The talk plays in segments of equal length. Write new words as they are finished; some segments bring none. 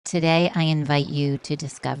Today, I invite you to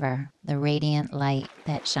discover the radiant light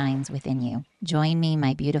that shines within you. Join me,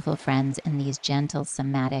 my beautiful friends, in these gentle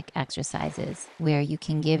somatic exercises where you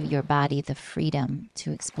can give your body the freedom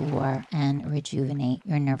to explore and rejuvenate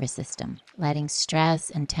your nervous system, letting stress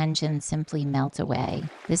and tension simply melt away.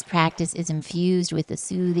 This practice is infused with the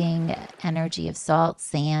soothing energy of salt,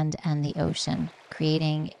 sand, and the ocean,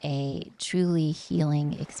 creating a truly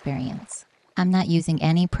healing experience. I'm not using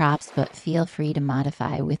any props, but feel free to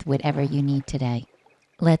modify with whatever you need today.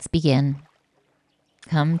 Let's begin.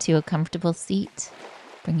 Come to a comfortable seat.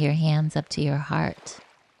 Bring your hands up to your heart.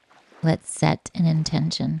 Let's set an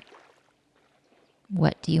intention.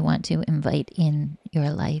 What do you want to invite in your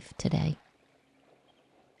life today?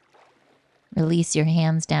 Release your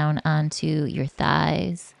hands down onto your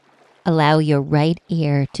thighs. Allow your right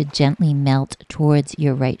ear to gently melt towards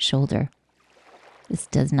your right shoulder. This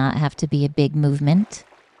does not have to be a big movement.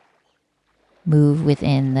 Move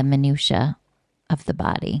within the minutia of the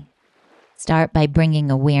body. Start by bringing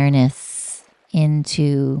awareness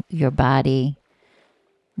into your body,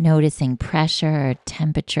 noticing pressure,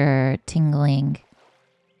 temperature, tingling.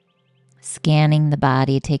 Scanning the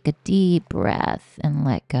body, take a deep breath and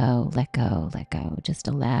let go, let go, let go. Just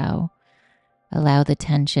allow the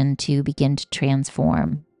tension to begin to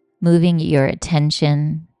transform. Moving your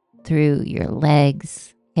attention through your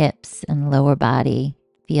legs, hips, and lower body.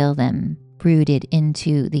 Feel them rooted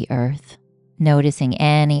into the earth. Noticing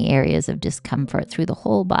any areas of discomfort through the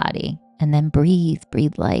whole body. And then breathe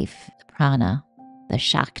life, the prana, the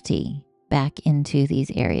shakti back into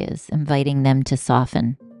these areas, inviting them to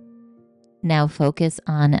soften. Now focus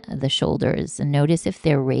on the shoulders and notice if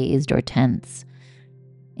they're raised or tense.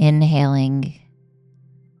 Inhaling.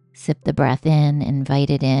 Sip the breath in,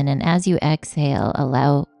 invite it in, and as you exhale,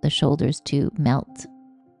 allow the shoulders to melt,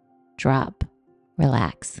 drop,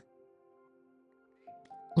 relax.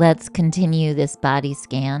 Let's continue this body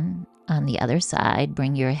scan on the other side.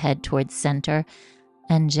 Bring your head towards center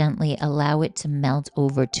and gently allow it to melt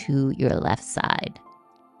over to your left side.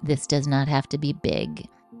 This does not have to be big.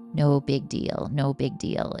 No big deal. No big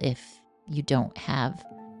deal if you don't have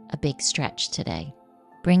a big stretch today.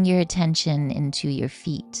 Bring your attention into your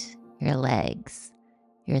feet, your legs,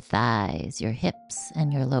 your thighs, your hips,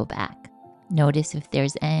 and your low back. Notice if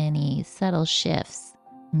there's any subtle shifts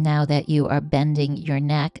now that you are bending your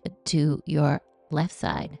neck to your left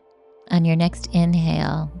side. On your next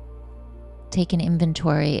inhale, take an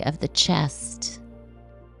inventory of the chest.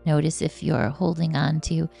 Notice if you're holding on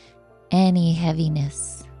to any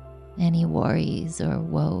heaviness, any worries or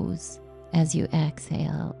woes. As you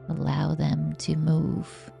exhale, allow them to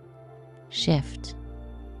move, shift,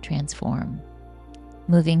 transform.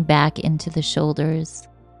 Moving back into the shoulders,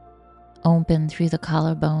 open through the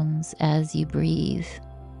collarbones as you breathe.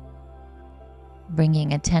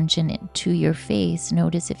 Bringing attention to your face,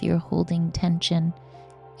 notice if you're holding tension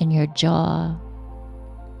in your jaw,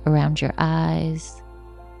 around your eyes,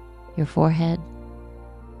 your forehead.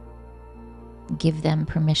 Give them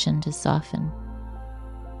permission to soften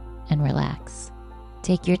and relax.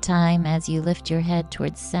 Take your time as you lift your head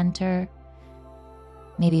towards center.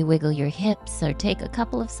 Maybe wiggle your hips or take a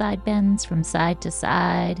couple of side bends from side to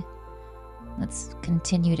side. Let's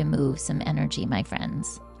continue to move some energy, my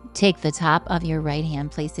friends. Take the top of your right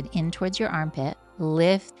hand, place it in towards your armpit.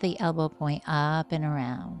 Lift the elbow point up and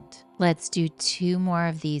around. Let's do 2 more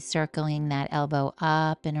of these, circling that elbow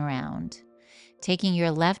up and around. Taking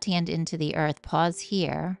your left hand into the earth, pause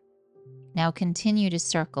here. Now continue to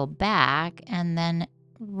circle back and then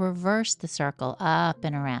reverse the circle up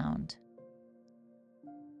and around.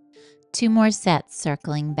 2 more sets,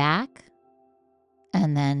 circling back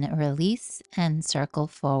and then release and circle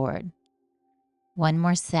forward. 1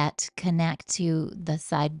 more set, connect to the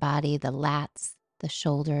side body, the lats, the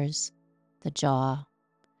shoulders, the jaw,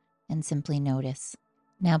 and simply notice.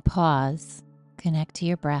 Now pause, connect to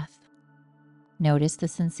your breath. Notice the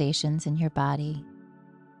sensations in your body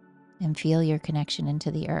and feel your connection into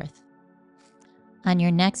the earth. On your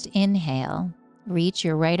next inhale, reach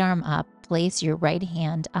your right arm up, place your right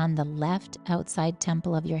hand on the left outside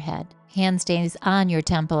temple of your head. Hand stays on your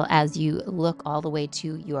temple as you look all the way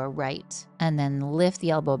to your right, and then lift the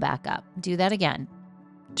elbow back up. Do that again.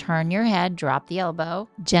 Turn your head, drop the elbow.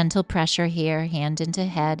 Gentle pressure here, hand into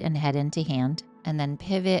head and head into hand, and then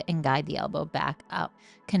pivot and guide the elbow back up.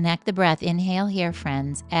 Connect the breath. Inhale here,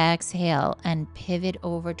 friends. Exhale and pivot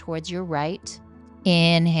over towards your right.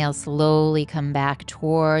 Inhale, slowly come back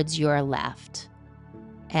towards your left.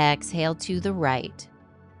 Exhale to the right.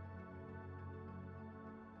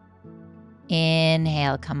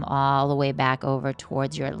 Inhale, come all the way back over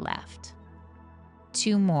towards your left.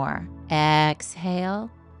 2 more. Exhale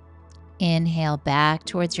Inhale back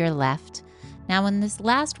towards your left. Now in this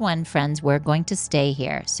last one, friends, we're going to stay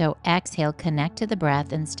here. So exhale, connect to the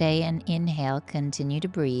breath and stay, and inhale, continue to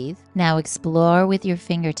breathe. Now explore with your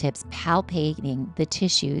fingertips, palpating the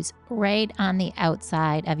tissues right on the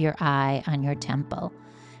outside of your eye on your temple.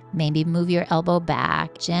 Maybe move your elbow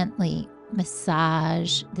back, gently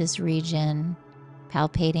massage this region,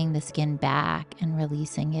 palpating the skin back and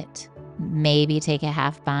releasing it. Maybe take a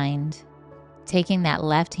half bind, taking that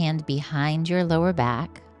left hand behind your lower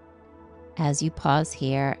back as you pause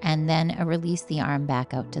here, and then release the arm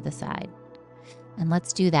back out to the side. And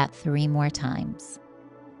let's do that 3 more times.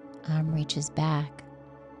 Arm reaches back.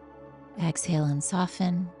 Exhale and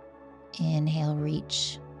soften. Inhale,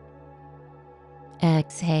 reach.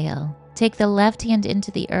 Exhale. Take the left hand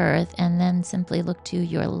into the earth and then simply look to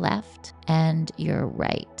your left and your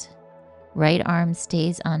right. Right arm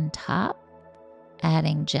stays on top,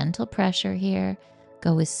 adding gentle pressure here.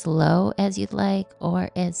 Go as slow as you'd like or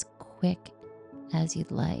as quick as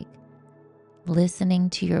you'd like. Listening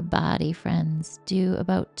to your body, friends. Do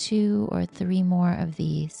about 2 or 3 more of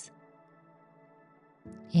these.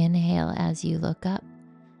 Inhale as you look up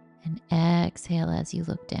and exhale as you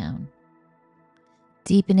look down.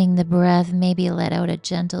 Deepening the breath, maybe let out a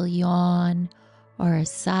gentle yawn or a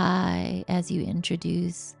sigh as you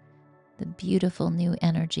introduce the beautiful new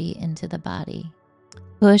energy into the body.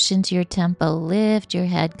 Push into your tempo, lift your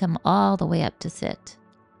head, come all the way up to sit.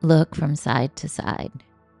 Look from side to side.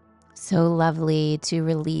 So lovely to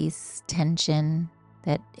release tension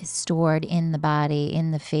that is stored in the body, in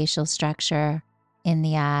the facial structure, in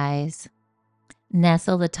the eyes.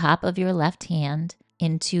 Nestle the top of your left hand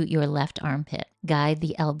into your left armpit. Guide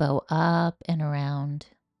the elbow up and around.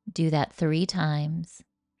 Do that 3 times.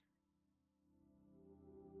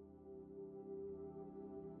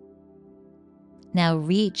 Now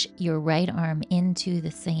reach your right arm into the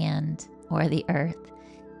sand or the earth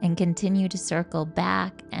and continue to circle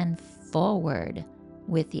back and forward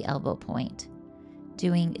with the elbow point.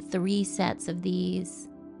 Doing 3 sets of these,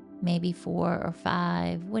 maybe 4 or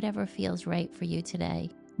 5, whatever feels right for you today.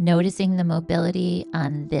 Noticing the mobility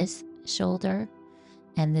on this shoulder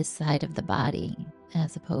and this side of the body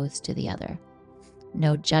as opposed to the other.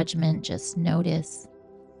 No judgment, just notice,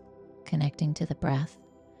 connecting to the breath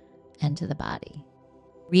and to the body.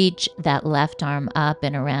 Reach that left arm up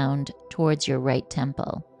and around towards your right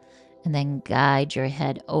temple, and then guide your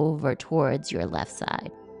head over towards your left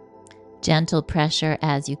side. Gentle pressure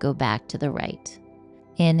as you go back to the right.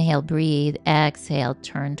 Inhale, breathe. Exhale,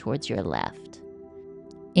 turn towards your left.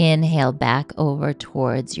 Inhale, back over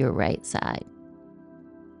towards your right side.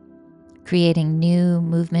 Creating new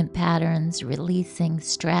movement patterns, releasing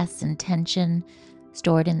stress and tension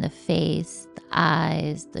stored in the face, the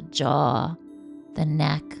eyes, the jaw, the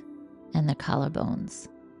neck, and the collarbones.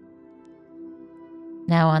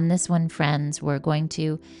 Now on this one, friends, we're going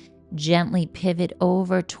to gently pivot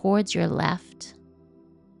over towards your left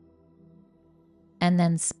and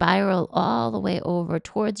then spiral all the way over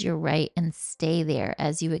towards your right and stay there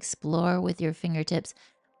as you explore with your fingertips,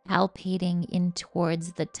 palpating in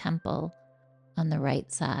towards the temple on the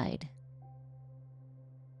right side.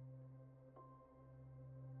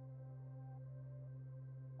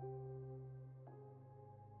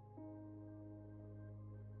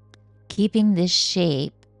 Keeping this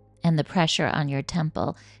shape and the pressure on your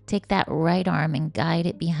temple, take that right arm and guide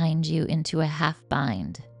it behind you into a half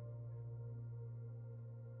bind.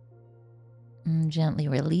 And gently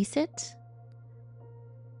release it.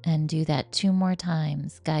 And do that 2 more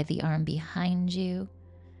times. Guide the arm behind you.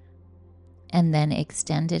 And then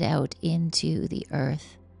extend it out into the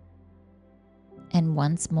earth. And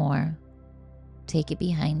once more, take it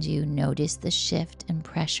behind you. Notice the shift in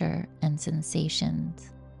pressure and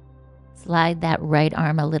sensations. Slide that right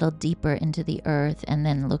arm a little deeper into the earth and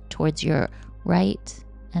then look towards your right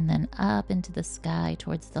and then up into the sky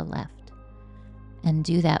towards the left. And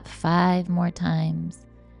do that 5 more times,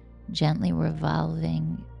 gently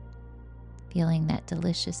revolving, feeling that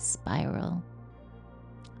delicious spiral.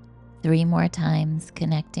 3 more times,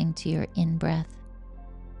 connecting to your in-breath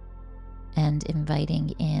and inviting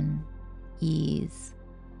in ease.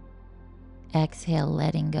 Exhale,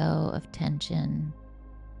 letting go of tension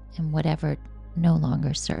and whatever no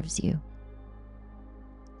longer serves you.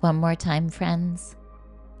 1 more time, friends.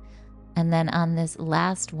 And then on this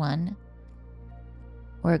last one,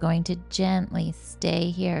 we're going to gently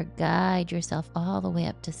stay here. Guide yourself all the way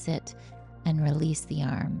up to sit and release the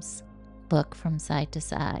arms. Look from side to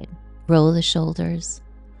side. Roll the shoulders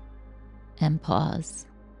and pause.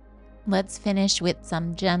 Let's finish with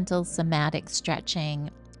some gentle somatic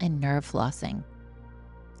stretching and nerve flossing.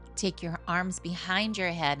 Take your arms behind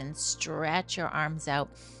your head and stretch your arms out,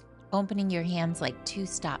 opening your hands like 2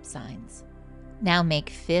 stop signs. Now make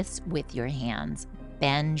fists with your hands.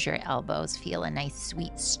 Bend your elbows. Feel a nice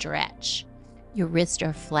sweet stretch. Your wrists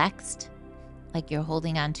are flexed like you're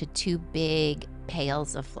holding onto 2 big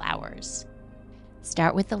pails of flowers.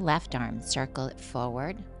 Start with the left arm. Circle it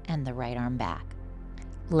forward and the right arm back.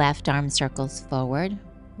 Left arm circles forward.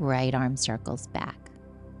 Right arm circles back.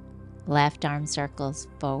 Left arm circles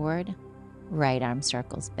forward. Right arm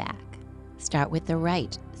circles back. Start with the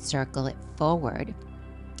right. Circle it forward.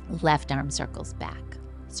 Left arm circles back.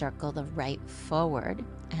 Circle the right forward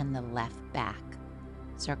and the left back.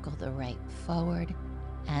 Circle the right forward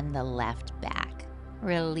and the left back.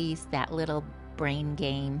 Release that little brain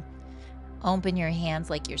game. Open your hands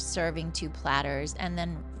like you're serving 2 platters, and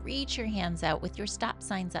then reach your hands out with your stop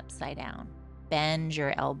signs upside down. Bend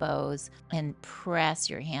your elbows and press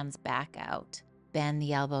your hands back out. Bend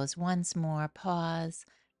the elbows once more. Pause.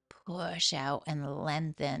 Push out and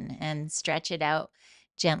lengthen and stretch it out.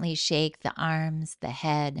 Gently shake the arms, the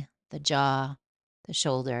head, the jaw, the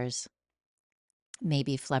shoulders.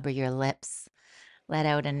 Maybe flubber your lips. Let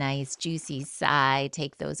out a nice juicy sigh.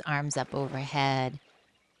 Take those arms up overhead.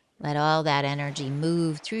 Let all that energy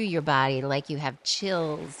move through your body like you have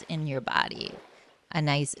chills in your body. A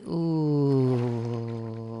nice ooh.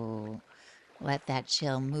 Let that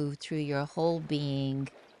chill move through your whole being,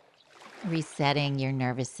 resetting your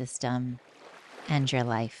nervous system and your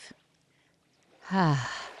life.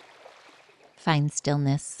 Find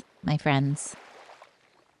stillness, my friends.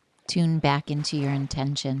 Tune back into your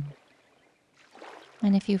intention.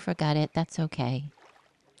 And if you forgot it, that's okay.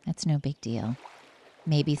 That's no big deal.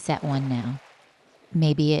 Maybe set one now.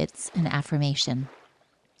 Maybe it's an affirmation.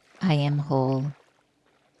 I am whole.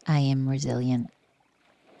 I am resilient.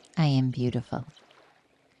 I am beautiful.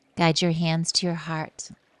 Guide your hands to your heart.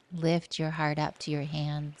 Lift your heart up to your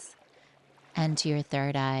hands and to your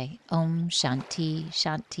third eye. Om Shanti,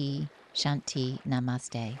 Shanti, Shanti,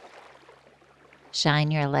 Namaste. Shine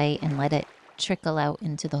your light and let it trickle out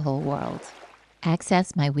into the whole world.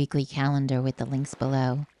 Access my weekly calendar with the links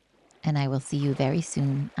below, and I will see you very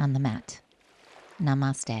soon on the mat.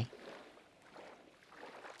 Namaste.